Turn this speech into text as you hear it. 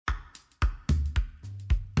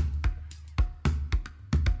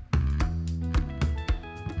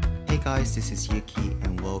guys, this is Yuki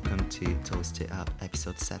and welcome to Toast It Up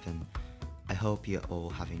episode 7. I hope you're all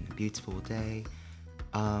having a beautiful day.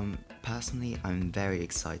 Personally, I'm very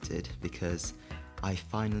excited because I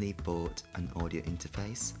finally bought an audio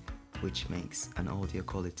interface which makes an audio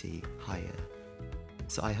quality higher.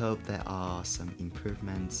 So I hope there are some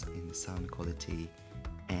improvements in the sound quality,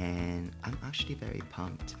 and I'm actually very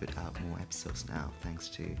pumped to put out more episodes now thanks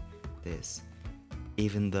to this.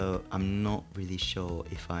 Even though I'm not really sure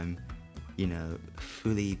if I'm,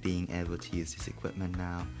 fully being able to use this equipment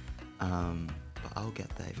now, but I'll get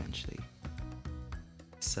there eventually.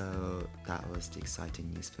 So that was the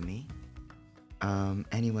exciting news for me.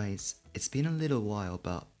 Anyways, it's been a little while,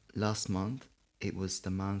 but last month it was the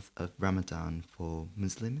month of Ramadan for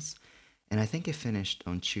Muslims, and I think it finished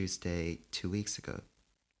on Tuesday 2 weeks ago.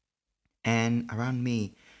 And around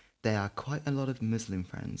me, there are quite a lot of Muslim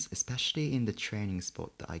friends, especially in the training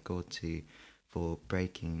spot that I go to for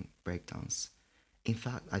breakdance. In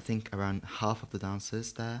fact, I think around half of the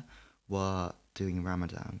dancers there were doing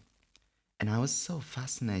Ramadan. And I was so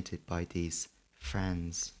fascinated by these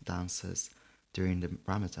friends, dancers, during the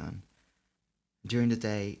Ramadan. During the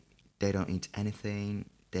day, they don't eat anything,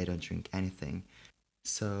 they don't drink anything.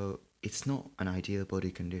 So it's not an ideal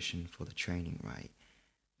body condition for the training, right?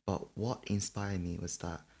 But what inspired me was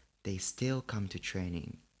that they still come to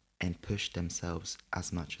training and push themselves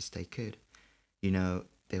as much as they could.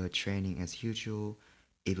 They were training as usual.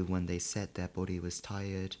 Even when they said their body was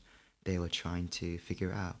tired, they were trying to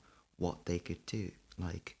figure out what they could do,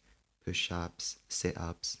 like push-ups,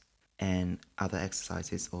 sit-ups, and other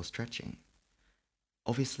exercises or stretching.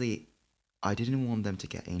 Obviously, I didn't want them to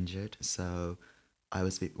get injured, so I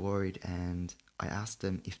was a bit worried and I asked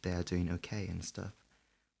them if they are doing okay and stuff.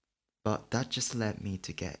 But that just led me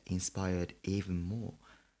to get inspired even more.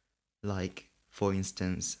 Like, for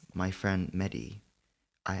instance, my friend Mehdi,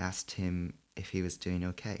 I asked him if he was doing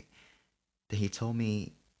okay. Then he told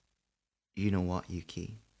me, you know what,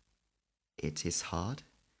 Yuki? It is hard,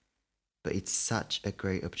 but it's such a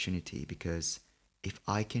great opportunity because if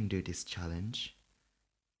I can do this challenge,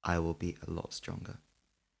 I will be a lot stronger.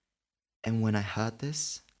 And when I heard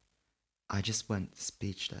this, I just went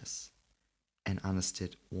speechless and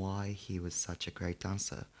understood why he was such a great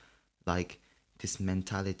dancer. Like, this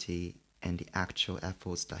mentality and the actual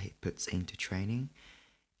efforts that he puts into training,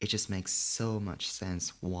 it just makes so much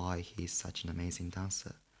sense why he's such an amazing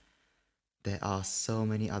dancer. There are so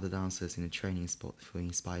many other dancers in the training spot who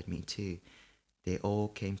inspired me too. They all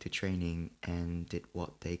came to training and did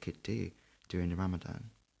what they could do during the Ramadan.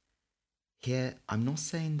 Here, I'm not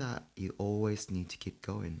saying that you always need to keep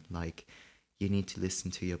going, like you need to listen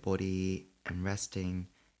to your body, and resting,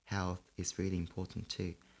 health is really important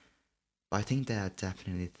too. But I think there are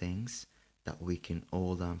definitely things that we can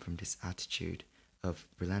all learn from this attitude of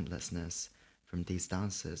relentlessness from these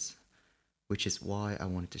dancers, which is why I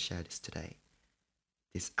wanted to share this today.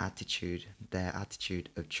 This attitude, their attitude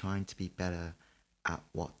of trying to be better at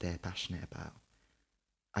what they're passionate about.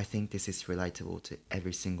 I think this is relatable to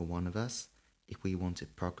every single one of us if we want to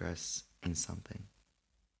progress in something.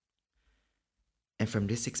 And from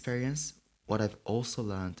this experience, what I've also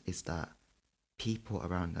learned is that people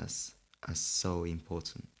around us are so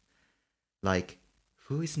important. Like,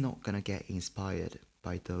 who is not gonna get inspired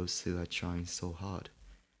by those who are trying so hard?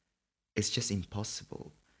 It's just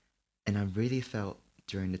impossible. And I really felt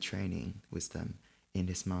during the training with them in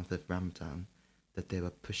this month of Ramadan that they were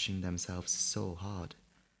pushing themselves so hard.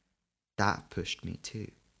 That pushed me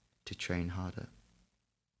too, to train harder.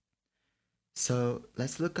 So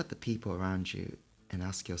let's look at the people around you and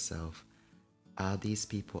ask yourself, are these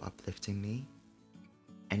people uplifting me?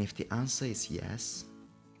 And if the answer is yes,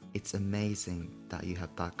 it's amazing that you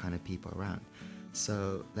have that kind of people around.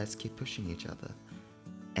 So let's keep pushing each other.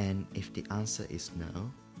 And if the answer is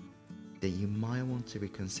no, then you might want to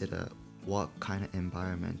reconsider what kind of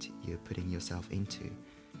environment you're putting yourself into.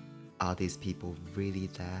 Are these people really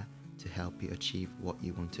there to help you achieve what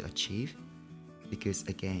you want to achieve? Because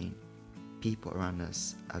again, people around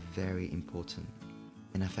us are very important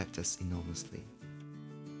and affect us enormously.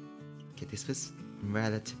 Okay, this was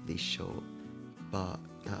relatively short, but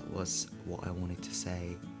that was what I wanted to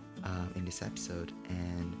say in this episode,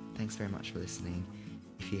 and thanks very much for listening.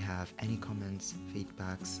 If you have any comments,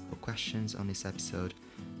 feedbacks, or questions on this episode,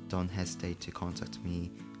 don't hesitate to contact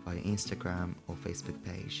me via Instagram or Facebook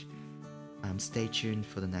page. Stay tuned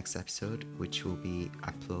for the next episode, which will be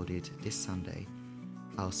uploaded this Sunday.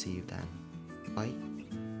 I'll see you then. Bye.